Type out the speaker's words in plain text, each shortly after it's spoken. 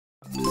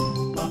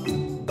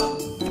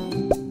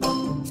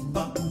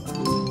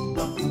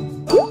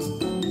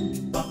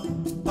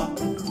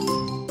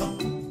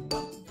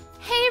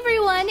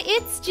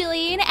It's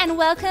Gillian and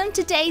welcome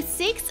to day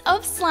 6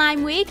 of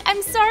Slime Week.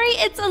 I'm sorry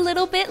it's a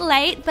little bit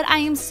late, but I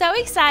am so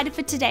excited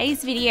for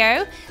today's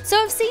video. So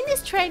I've seen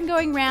this trend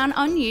going around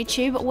on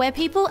YouTube where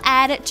people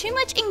add too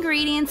much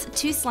ingredients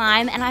to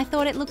slime, and I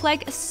thought it looked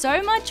like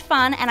so much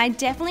fun and I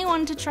definitely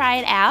wanted to try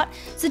it out.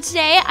 So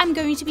today I'm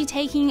going to be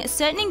taking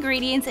certain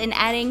ingredients and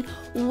adding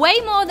way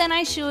more than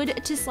I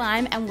should to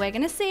slime, and we're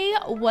gonna see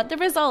what the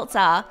results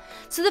are.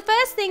 So the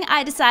first thing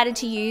I decided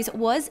to use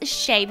was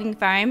shaving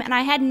foam, and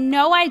I had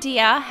no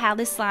idea how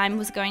this slime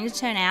was going to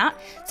turn out.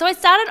 So I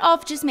started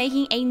off just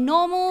making a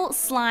normal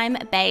slime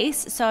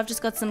base. So I've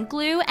just got some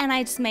glue and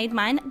I just made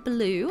mine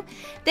blue.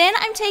 Then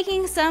I'm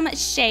taking some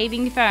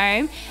shaving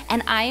foam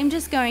and I am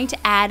just going to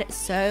add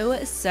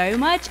so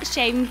much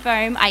shaving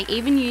foam. I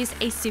even used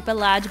a super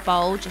large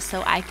bowl just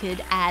so I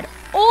could add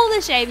all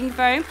the shaving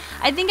foam.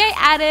 I think I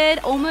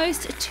added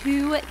almost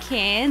 2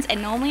 cans,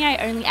 and normally I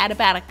only add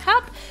about a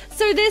cup.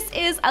 So this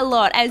is a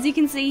lot. As you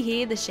can see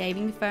here, the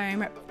shaving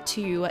foam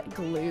to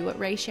glue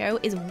ratio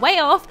is way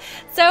off.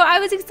 So I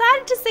was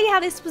excited to see how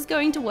this was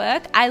going to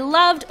work. I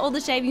loved all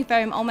the shaving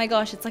foam. Oh my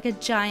gosh, it's like a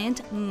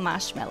giant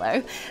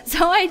marshmallow.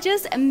 So I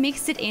just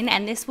mixed it in,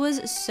 and this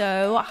was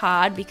so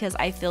hard because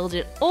I filled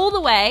it all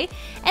the way.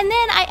 And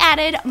then I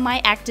added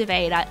my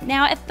activator.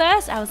 Now at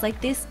first I was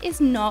like, this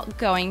is not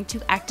going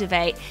to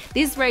activate.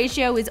 This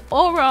ratio is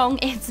all wrong.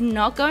 It's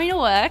not going to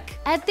work.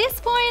 At this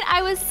point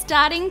I was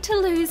starting to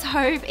lose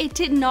hope. It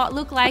did not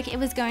look like it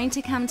was going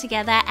to come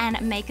together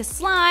and make a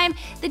slime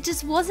that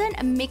just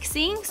wasn't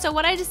mixing. So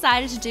what I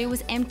decided to do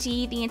was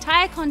empty the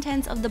entire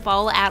contents of the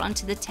bowl out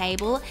onto the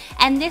table,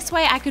 and this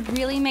way I could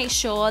really make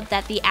sure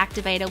that the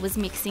activator was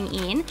mixing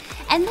in.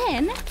 And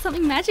then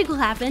something magical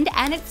happened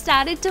and it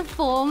started to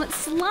form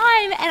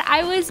slime, and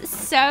I was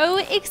so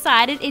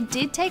excited. It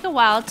did take a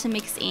while to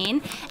mix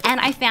in, and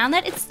I found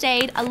that it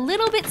stayed a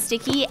little bit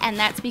sticky, and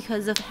that's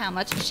because of how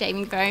much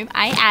shaving foam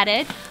I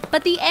added.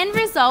 But the end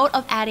result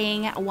of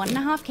adding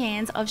 1.5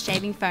 cans of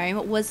shaving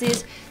foam was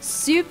this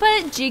super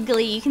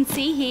jiggly, you can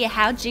see here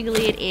how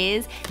jiggly it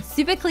is,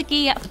 super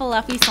clicky,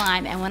 fluffy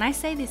slime. And when I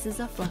say this is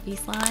a fluffy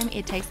slime,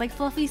 it tastes like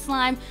fluffy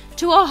slime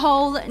to a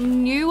whole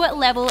new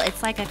level.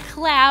 It's like a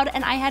cloud,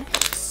 and I had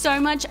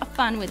so much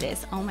fun with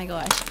this. Oh my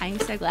gosh, I'm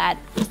so glad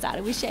we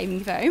started with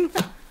shaving foam.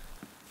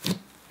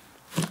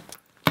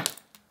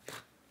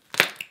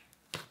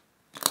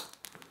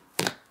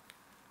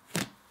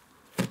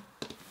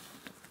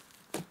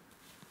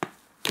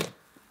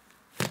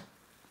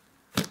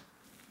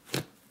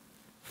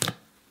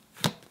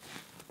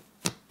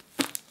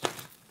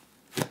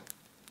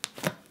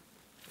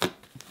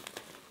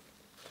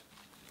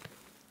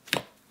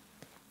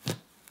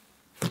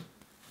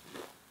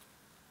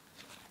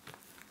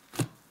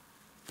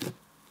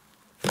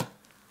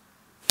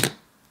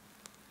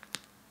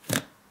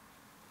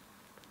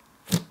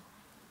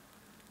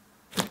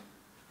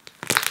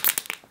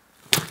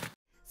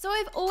 So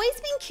I've always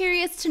been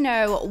curious to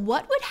know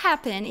what would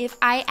happen if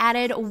I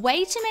added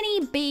way too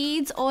many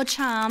beads or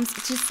charms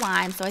to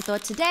slime. So I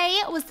thought today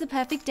was the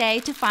perfect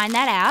day to find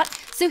that out.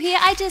 So here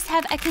I just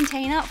have a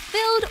container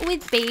filled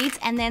with beads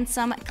and then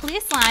some clear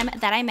slime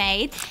that I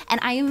made. And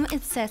I am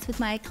obsessed with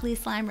my clear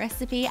slime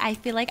recipe. I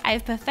feel like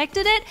I've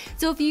perfected it.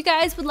 So if you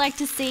guys would like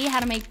to see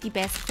how to make the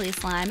best clear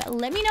slime,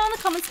 let me know in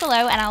the comments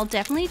below and I'll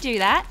definitely do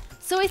that.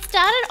 So I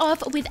started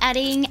off with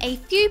adding a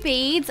few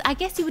beads. I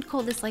guess you would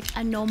call this like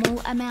a normal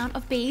amount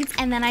of beads.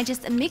 And then I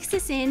just mixed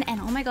this in, and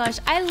oh my gosh,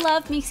 I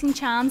love mixing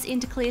charms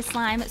into clear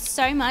slime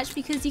so much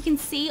because you can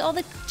see all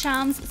the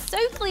charms so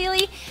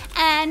clearly,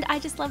 and I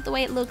just love the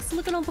way it looks.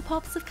 Look at all the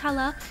pops of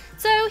color.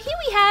 So here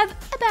we have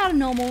about a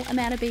normal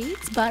amount of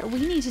beads, but we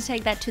need to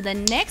take that to the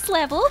next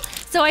level.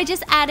 So I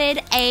just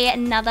added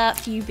another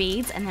few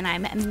beads, and then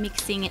I'm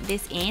mixing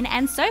this in,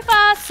 and so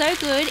far so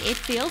good. It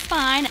feels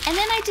fine. And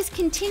then I just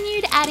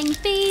continued adding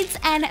beads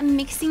and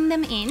mixing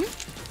them in.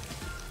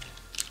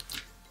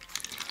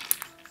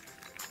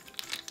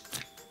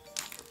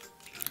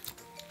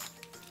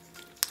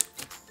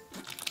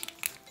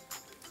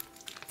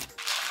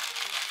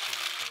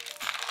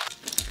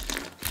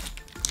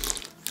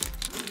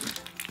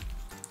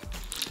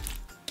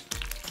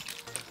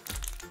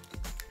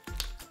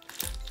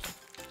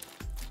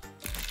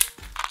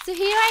 So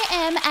here I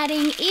am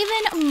adding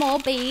even more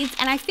beads,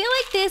 and I feel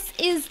like this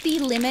is the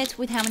limit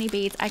with how many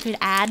beads I could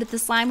add. The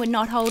slime would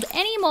not hold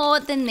any more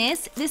than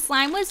this. This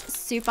slime was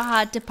super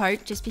hard to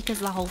poke just because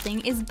the whole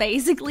thing is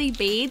basically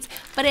beads,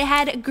 but it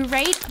had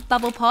great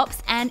bubble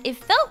pops and it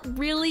felt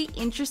really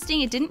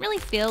interesting. It didn't really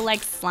feel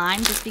like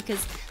slime just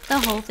because the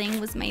whole thing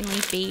was mainly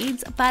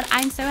beads, but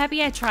I'm so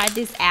happy I tried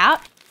this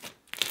out.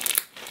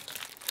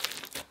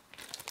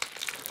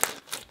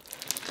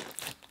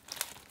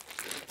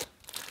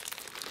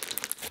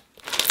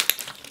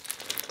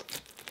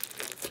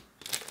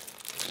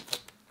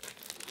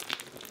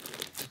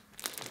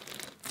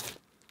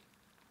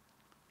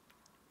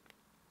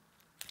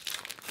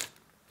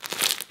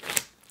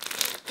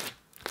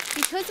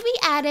 Because we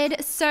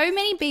added so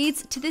many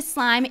beads to this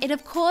slime, it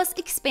of course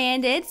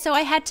expanded, so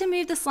I had to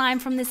move the slime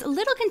from this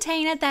little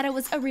container that it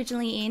was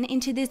originally in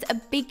into this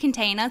big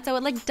container, so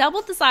it like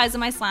doubled the size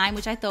of my slime,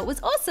 which I thought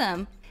was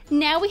awesome.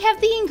 Now we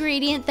have the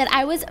ingredient that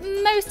I was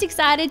most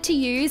excited to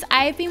use.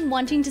 I've been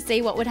wanting to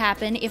see what would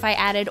happen if I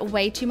added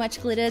way too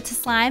much glitter to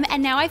slime,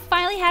 and now I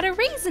finally had a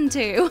reason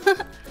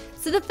to.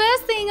 So the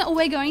first thing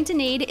we're going to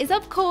need is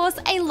of course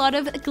a lot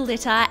of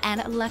glitter,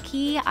 and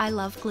lucky I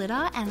love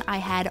glitter and I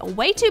had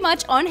way too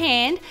much on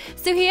hand.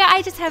 So here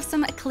I just have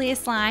some clear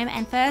slime,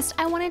 and first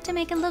I wanted to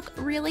make it look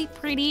really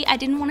pretty. I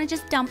didn't want to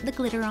just dump the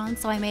glitter on,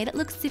 so I made it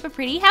look super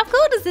pretty. How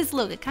cool does this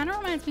look? It kind of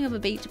reminds me of a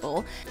beach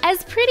ball.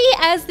 As pretty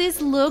as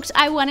this looked,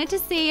 I wanted to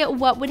see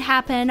what would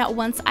happen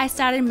once I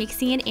started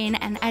mixing it in,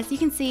 and as you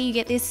can see you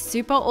get this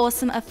super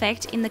awesome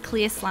effect in the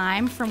clear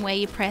slime from where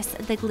you press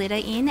the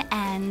glitter in,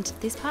 and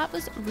this part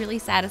was really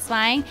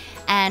satisfying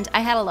and I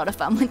had a lot of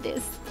fun with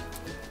this.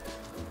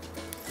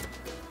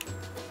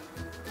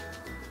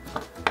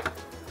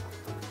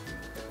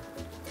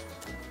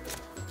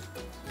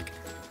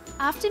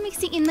 After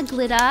mixing in the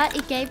glitter,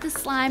 it gave the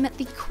slime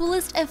the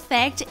coolest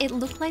effect. It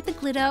looked like the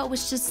glitter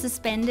was just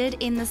suspended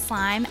in the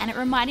slime and it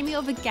reminded me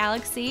of a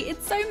galaxy.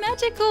 It's so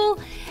magical.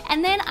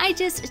 And then I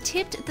just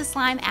tipped the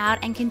slime out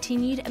and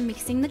continued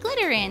mixing the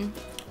glitter in.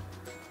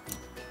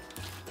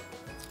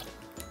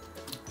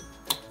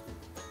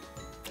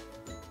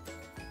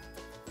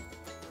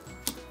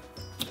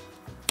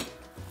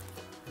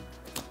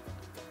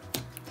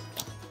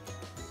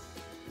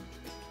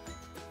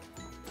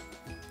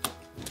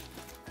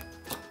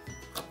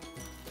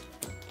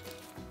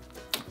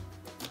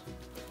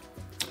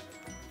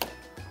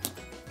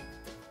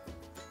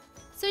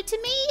 So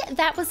to me,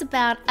 that was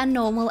about a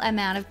normal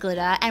amount of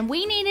glitter, and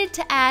we needed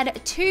to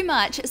add too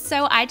much,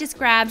 so I just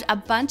grabbed a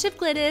bunch of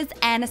glitters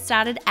and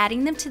started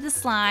adding them to the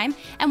slime.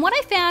 And what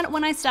I found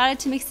when I started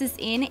to mix this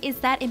in is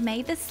that it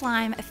made the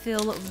slime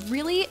feel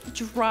really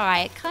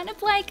dry, kind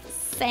of like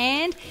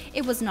sand.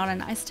 It was not a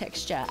nice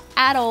texture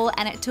at all,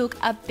 and it took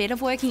a bit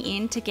of working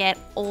in to get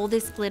all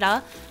this glitter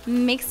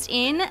mixed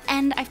in,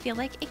 and I feel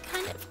like it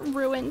kind of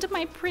ruined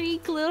my pretty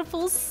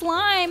glitterful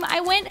slime. I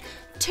went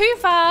too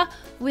far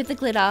with the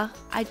glitter.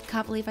 I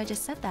can't believe I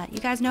just said that. You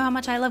guys know how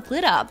much I love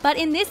glitter, but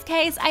in this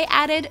case I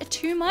added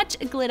too much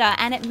glitter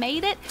and it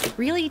made it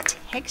really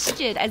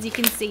textured, as you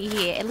can see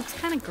here. It looks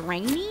kind of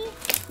grainy.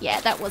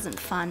 Yeah, that wasn't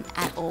fun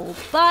at all,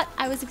 but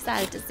I was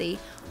excited to see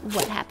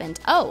what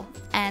happened. Oh,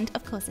 and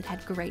of course it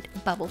had great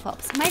bubble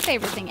pops. My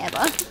favorite thing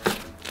ever.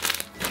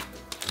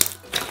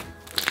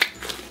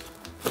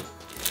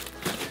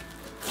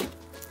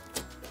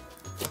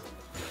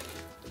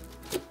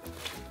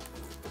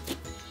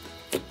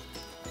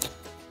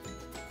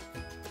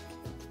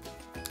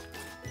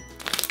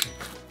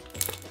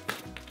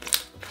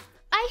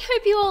 I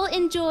hope you all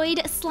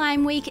enjoyed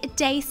Slime Week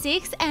Day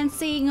 6 and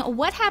seeing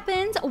what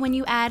happens when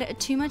you add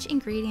too much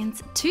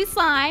ingredients to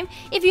slime.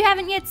 If you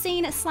haven't yet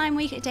seen Slime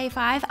Week Day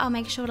 5, I'll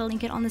make sure to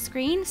link it on the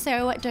screen,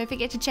 so don't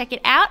forget to check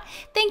it out.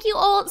 Thank you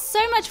all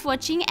so much for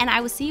watching, and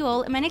I will see you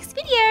all in my next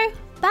video.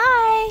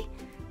 Bye!